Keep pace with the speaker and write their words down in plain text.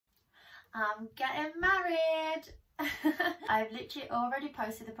I'm getting married. I've literally already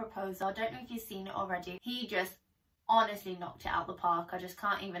posted the proposal. I don't know if you've seen it already. He just honestly knocked it out the park. I just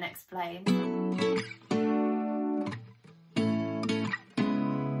can't even explain.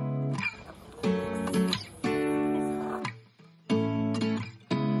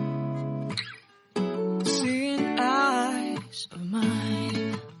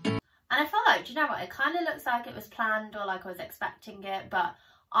 And I feel like, do you know what, it kind of looks like it was planned or like I was expecting it, but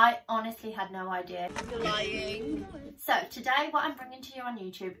I honestly had no idea. You're lying. So today what I'm bringing to you on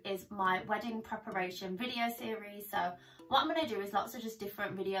YouTube is my wedding preparation video series. So what I'm going to do is lots of just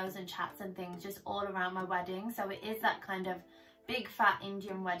different videos and chats and things just all around my wedding. So it is that kind of big fat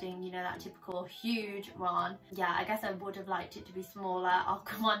Indian wedding, you know, that typical huge one. Yeah, I guess I would have liked it to be smaller. I'll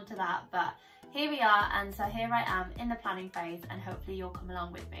come on to that, but here we are. And so here I am in the planning phase, and hopefully you'll come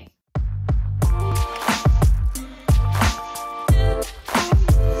along with me.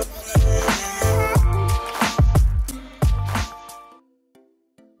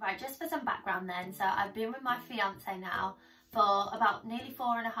 Right, just for some background then, so I've been with my fiance now for about nearly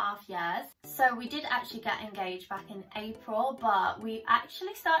 4.5 years. So we did actually get engaged back in April, but we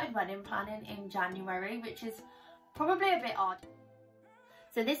actually started wedding planning in January, which is probably a bit odd.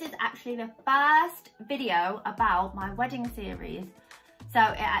 So this is actually the first video about my wedding series. So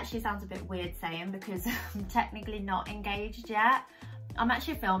it actually sounds a bit weird saying, because I'm technically not engaged yet. I'm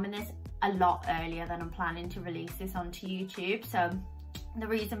actually filming this a lot earlier than I'm planning to release this onto YouTube. So the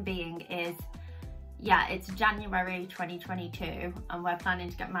reason being is, yeah, it's January 2022 and we're planning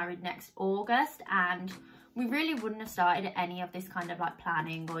to get married next August, and we really wouldn't have started any of this kind of like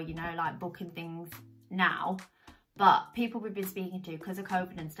planning or, you know, like booking things now. But people we've been speaking to, because of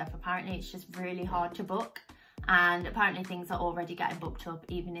COVID and stuff, apparently it's just really hard to book. And apparently things are already getting booked up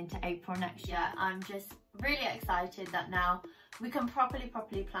even into April next year. I'm just really excited that now we can properly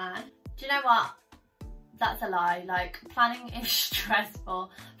plan. Do you know what? That's a lie. Like, planning is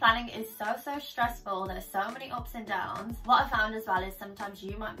stressful. Planning is so stressful. There's so many ups and downs. What I found as well is sometimes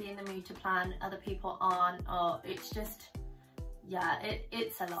you might be in the mood to plan, other people aren't, or it's just, yeah,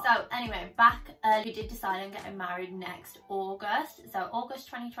 it's a lot. So anyway, we did decide on getting married next August, so August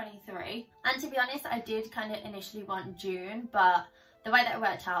 2023. And to be honest, I did kind of initially want June, but the way that it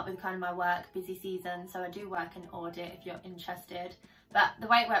worked out with kind of my work, busy season, so I do work in audit if you're interested, but the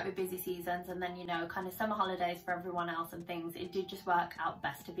way it worked with busy seasons and then, you know, kind of summer holidays for everyone else and things, it did just work out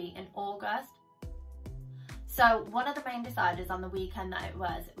best to be in August. So one of the main deciders on the weekend that it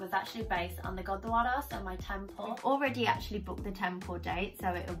was actually based on the Gurdwara, so my temple. We've already actually booked the temple date,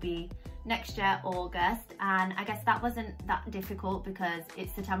 so it'll be next year, August. And I guess that wasn't that difficult because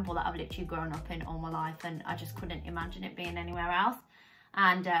it's the temple that I've literally grown up in all my life, and I just couldn't imagine it being anywhere else.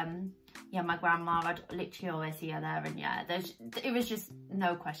 And yeah, my grandma, I'd literally always see her there, and yeah, it was just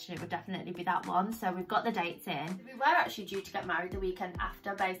no question, it would definitely be that one. So we've got the dates in. We were actually due to get married the weekend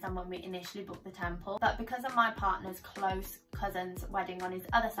after based on when we initially booked the temple, but because of my partner's close cousin's wedding on his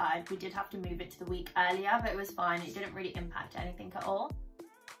other side, we did have to move it to the week earlier, but it was fine, it didn't really impact anything at all.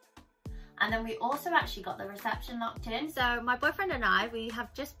 And then we also actually got the reception locked in. So my boyfriend and I, we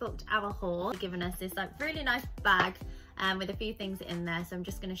have just booked our hall. They've given us this like really nice bag with a few things in there. So I'm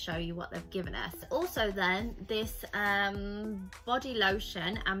just going to show you what they've given us. Also then this body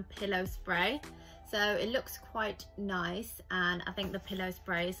lotion and pillow spray. So it looks quite nice, and I think the pillow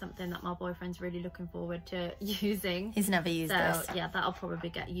spray is something that my boyfriend's really looking forward to using. He's never used this. So yeah, that'll probably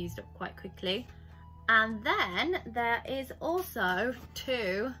get used up quite quickly. And then there is also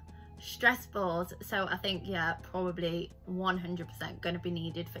 2 stress balls, so I think, yeah, probably 100% going to be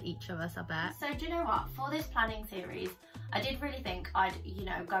needed for each of us, I bet. So do you know what, for this planning series I did really think I'd, you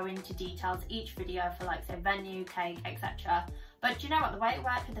know, go into details each video for like say venue, cake, etc. But do you know what, the way it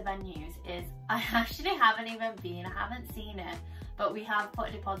worked with the venues is I actually haven't even been, I haven't seen it, but we have put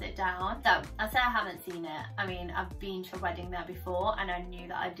a deposit down. So I say I haven't seen it, I mean I've been to a wedding there before and I knew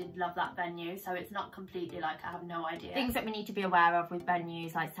that I did love that venue, so it's not completely like I have no idea. Things that we need to be aware of with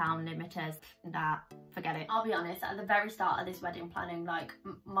venues like sound limiters, that, forget it. I'll be honest, at the very start of this wedding planning, like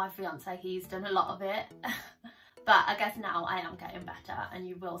my fiance, he's done a lot of it. But I guess now I am getting better and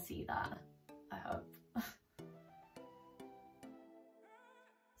you will see that, I hope.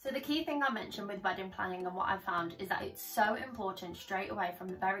 So the key thing I mentioned with wedding planning and what I found is that it's so important straight away from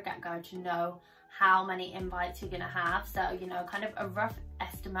the very get-go to know how many invites you're gonna have. So, you know, kind of a rough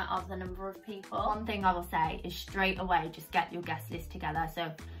estimate of the number of people. One thing I will say is straight away, just get your guest list together.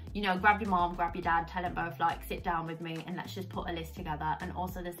 So, you know, grab your mom, grab your dad, tell them both like, sit down with me and let's just put a list together. And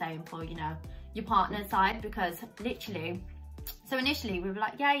also the same for, you know, your partner's side, because literally, so initially we were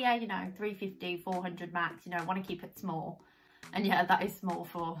like, yeah, you know, 350, 400 max, you know, want to keep it small. And yeah, that is small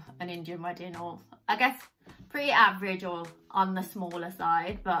for an Indian wedding, or I guess pretty average or on the smaller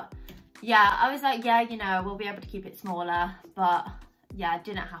side. But yeah, I was like, yeah, you know, we'll be able to keep it smaller. But yeah, it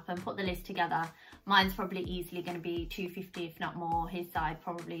didn't happen. Put the list together. Mine's probably easily going to be 250, if not more. His side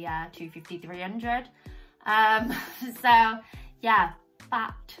probably, yeah, 250, 300. So yeah,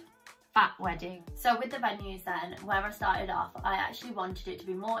 fat wedding. So with the venues then, where I started off, I actually wanted it to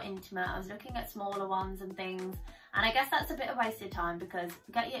be more intimate. I was looking at smaller ones and things, and I guess that's a bit of wasted time, because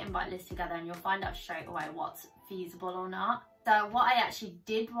get your invite list together and you'll find out straight away what's feasible or not. So what I actually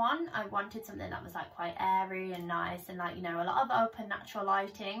did want, I wanted something that was like quite airy and nice, and like, you know, a lot of open natural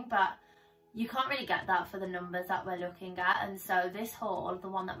lighting, but you can't really get that for the numbers that we're looking at. And so this hall, the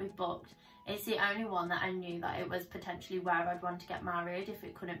one that we booked, it's the only one that I knew that it was potentially where I'd want to get married if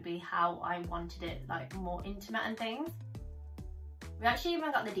it couldn't be how I wanted it, like more intimate and things. We actually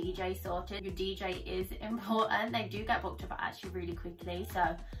even got the DJ sorted. Your DJ is important. They do get booked up actually really quickly.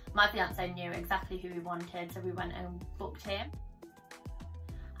 So my fiance knew exactly who he wanted, so we went and booked him.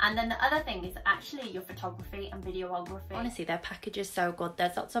 And then the other thing is actually your photography and videography. Honestly, their package is so good.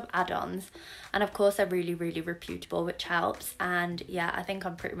 There's lots of add-ons, and of course they're really, really reputable, which helps. And yeah, I think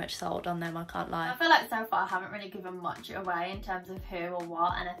I'm pretty much sold on them, I can't lie. I feel like so far I haven't really given much away in terms of who or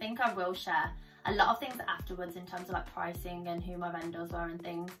what, and I think I will share a lot of things afterwards in terms of like pricing and who my vendors were and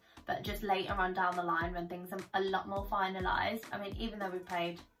things. But just later on down the line, when things are a lot more finalised, I mean, even though we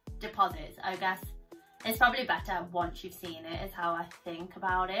paid deposits, I guess it's probably better once you've seen it, is how I think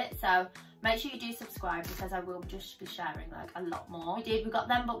about it. So make sure you do subscribe, because I will just be sharing like a lot more. We got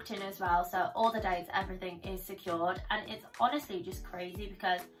them booked in as well, so all the dates, everything is secured. And it's honestly just crazy,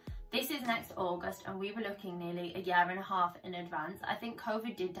 because this is next August and we were looking nearly a year and a half in advance. I think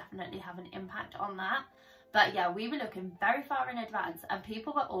COVID did definitely have an impact on that. But yeah, we were looking very far in advance, and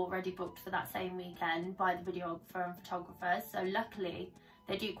people were already booked for that same weekend by the videographer and photographers. So luckily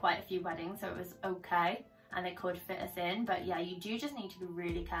they do quite a few weddings, so it was okay and they could fit us in. But yeah, you do just need to be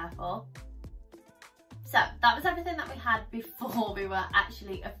really careful. So that was everything that we had before we were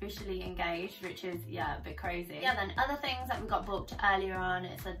actually officially engaged, which is, yeah, a bit crazy. Yeah, then other things that we got booked earlier on,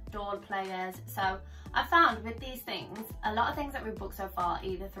 it's the door players. So I found with these things, a lot of things that we've booked so far,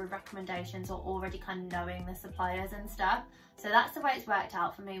 either through recommendations or already kind of knowing the suppliers and stuff. So that's the way it's worked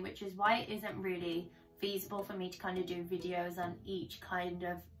out for me, which is why it isn't really feasible for me to kind of do videos on each kind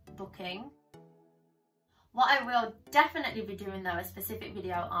of booking. What I will definitely be doing though, a specific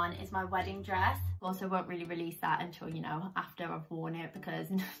video on, is my wedding dress. Also won't really release that until, you know, after I've worn it, because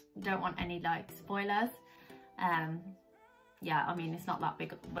don't want any like spoilers. Yeah, I mean, it's not that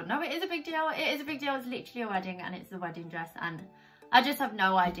big, but no, it is a big deal. It is a big deal. It's literally a wedding and it's the wedding dress, and I just have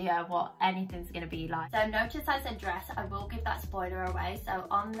no idea what anything's going to be like. So notice I said dress, I will give that spoiler away. So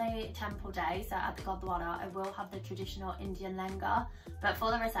on the temple day, so at the Gurdwara, I will have the traditional Indian lehenga. But for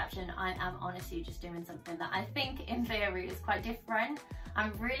the reception, I am honestly just doing something that I think in theory is quite different.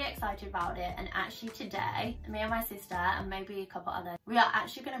 I'm really excited about it. And actually today, me and my sister and maybe a couple others, we are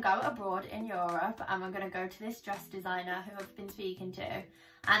actually going to go abroad in Europe, and we're going to go to this dress designer who I've been speaking to.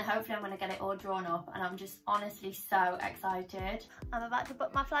 And hopefully I'm going to get it all drawn up, and I'm just honestly so excited. I'm about to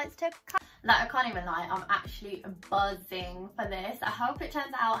book my flights to Kaale. Like, I can't even lie, I'm actually buzzing for this. I hope it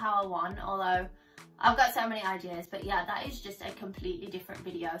turns out how I want, although I've got so many ideas. But yeah, that is just a completely different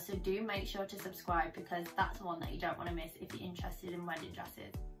video, so do make sure to subscribe, because that's one that you don't want to miss if you're interested in wedding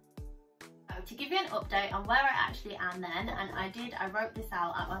dresses. To give you an update on where I actually am then, and I wrote this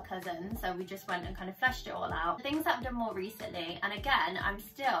out at my cousin's, so we just went and kind of fleshed it all out. Things that I've done more recently, and again, I'm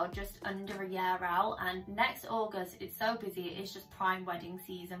still just under a year out, and next August it's so busy, it's just prime wedding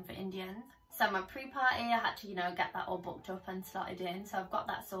season for Indians. So my pre-party, I had to, you know, get that all booked up and slotted in, so I've got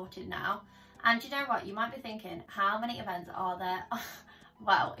that sorted now. And you know what, you might be thinking, how many events are there?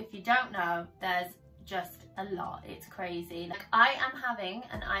 Well, if you don't know, there's just a lot. It's crazy. Like, I am having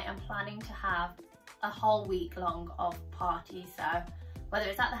and I am planning to have a whole week long of parties. So whether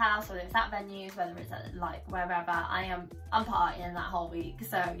it's at the house, whether it's at venues, whether it's at like wherever, I'm partying that whole week.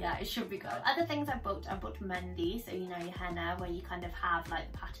 So yeah, it should be good. Other things I booked mendhi, so you know, your henna, where you kind of have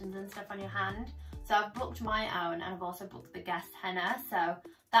like the patterns and stuff on your hand. So I've booked my own, and I've also booked the guest henna, so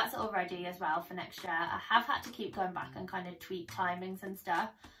that's all ready as well for next year. I have had to keep going back and kind of tweak timings and stuff.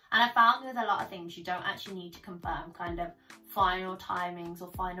 And I found with a lot of things, you don't actually need to confirm kind of final timings or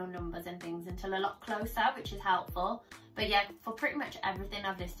final numbers and things until a lot closer, which is helpful. But yeah, for pretty much everything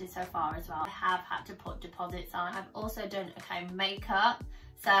I've listed so far as well, I have had to put deposits on. I've also done, okay, makeup.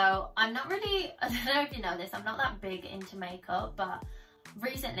 So I'm not really, I don't know if you know this, I'm not that big into makeup, but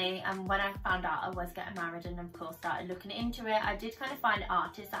recently, and when I found out I was getting married and of course started looking into it, I did kind of find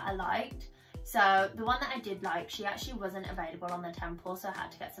artists that I liked. So the one that I did like, she actually wasn't available on the temple, so I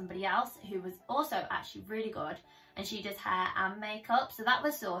had to get somebody else who was also actually really good, and she does hair and makeup, so that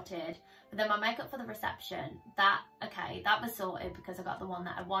was sorted. But then my makeup for the reception, that was sorted because I got the one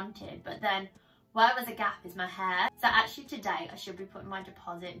that I wanted. But then where was a gap is my hair. So actually today I should be putting my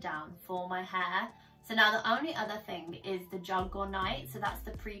deposit down for my hair. So now the only other thing is the Jago night, so that's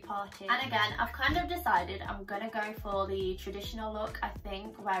the pre-party. And again, I've kind of decided I'm gonna go for the traditional look, I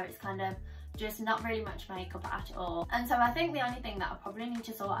think, where it's kind of just not really much makeup at all. And so I think the only thing that I probably need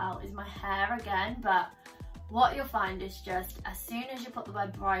to sort out is my hair again, but what you'll find is just as soon as you put the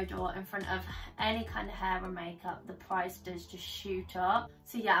word bridal in front of any kind of hair and makeup, the price does just shoot up.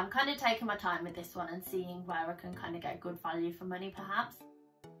 So yeah, I'm kind of taking my time with this one and seeing where I can kind of get good value for money perhaps.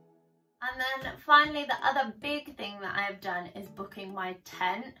 And then finally, the other big thing that I have done is booking my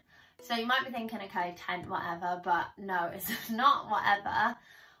tent. So you might be thinking, okay, tent, whatever, but no, it's not whatever.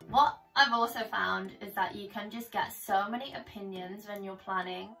 What I've also found is that you can just get so many opinions when you're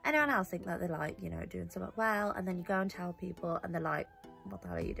planning. Anyone else think that they're like, you know, doing something well, and then you go and tell people and they're like, what the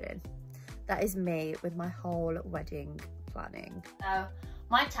hell are you doing? That is me with my whole wedding planning. So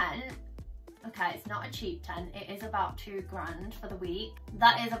my tent, okay, it's not a cheap tent. It is about $2 for the week.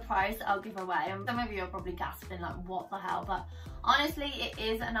 That is a price I'll give away. And some of you are probably gasping like, what the hell? But honestly, it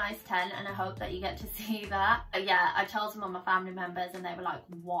is a nice tent and I hope that you get to see that. But yeah, I told some of my family members and they were like,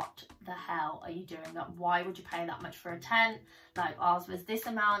 what the hell are you doing? Like, why would you pay that much for a tent? Like, ours was this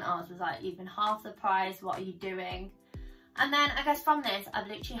amount, ours was like even half the price. What are you doing? And then I guess from this, I've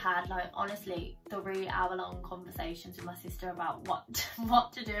literally had like, honestly, 3-hour-long conversations with my sister about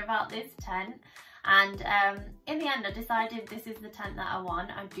what to do about this tent. And in the end, I decided this is the tent that I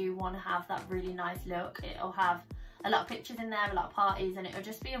want. I do want to have that really nice look. It'll have a lot of pictures in there, a lot of parties, and it'll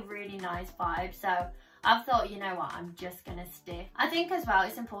just be a really nice vibe. So I've thought, you know what, I'm just gonna stick. I think as well,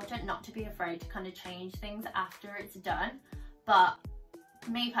 it's important not to be afraid to kind of change things after it's done. But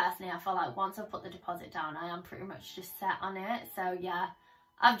me personally, I feel like once I've put the deposit down, I am pretty much just set on it. So yeah,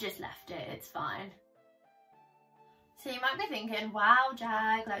 I've just left it, it's fine. So you might be thinking, wow,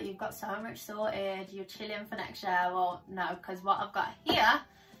 Jag, like you've got so much sorted, you're chilling for next year. Well, no, because what I've got here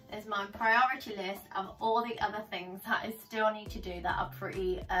is my priority list of all the other things that I still need to do that are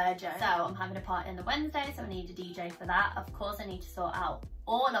pretty urgent. So I'm having a party on the Wednesday, so I need a DJ for that. Of course, I need to sort out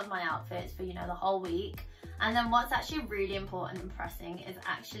all of my outfits for, you know, the whole week. And then what's actually really important and pressing is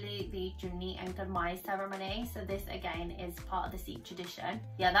actually the Junni and Gurdwara ceremony. So this again is part of the Sikh tradition.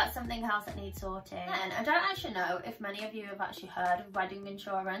 Yeah, that's something else that needs sorting. And I don't actually know if many of you have actually heard of wedding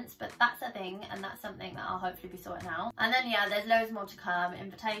insurance, but that's a thing and that's something that I'll hopefully be sorting out. And then yeah, there's loads more to come.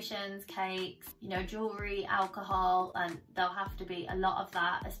 Invitations, cakes, you know, jewellery, alcohol, and there'll have to be a lot of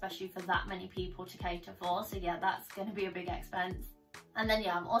that, especially for that many people to cater for. So yeah, that's going to be a big expense. And then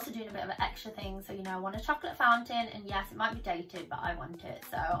yeah, I'm also doing a bit of an extra thing. So, you know, I want a chocolate fountain, and yes, it might be dated, but I want it.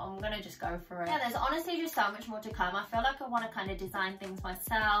 So I'm gonna just go for it. Yeah, there's honestly just so much more to come. I feel like I want to kind of design things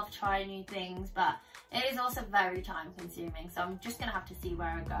myself, try new things, but it is also very time consuming. So I'm just gonna have to see where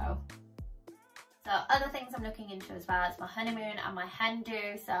I go. So other things I'm looking into as well is my honeymoon and my hen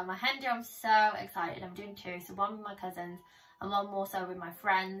do. So my hen do, I'm so excited. I'm doing 2. So one with my cousins and one more so with my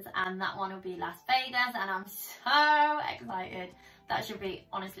friends. And that one will be Las Vegas. And I'm so excited. That should be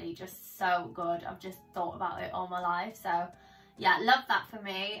honestly just so good. I've just thought about it all my life. So yeah, love that for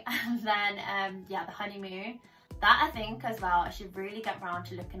me. And then yeah, the honeymoon. That I think as well, I should really get around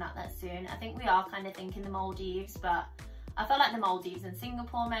to looking at that soon. I think we are kind of thinking the Maldives, but I feel like the Maldives and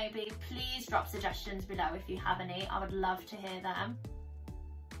Singapore maybe. Please drop suggestions below if you have any. I would love to hear them.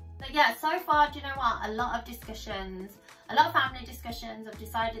 But yeah, so far, do you know what? A lot of discussions, a lot of family discussions. I've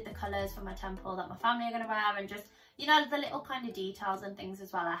decided the colours for my temple that my family are going to wear, and just, you know, the little kind of details and things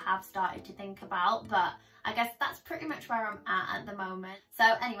as well I have started to think about. But I guess that's pretty much where I'm at the moment. So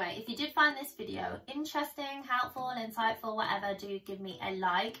anyway, if you did find this video interesting, helpful, insightful, whatever, do give me a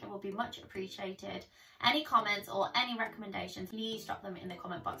like. It will be much appreciated. Any comments or any recommendations, please drop them in the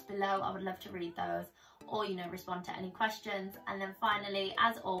comment box below. I would love to read those, or, you know, respond to any questions. And then finally,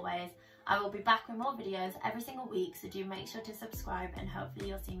 as always, I will be back with more videos every single week, so do make sure to subscribe, and hopefully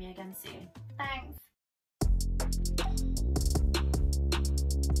you'll see me again soon. Thanks.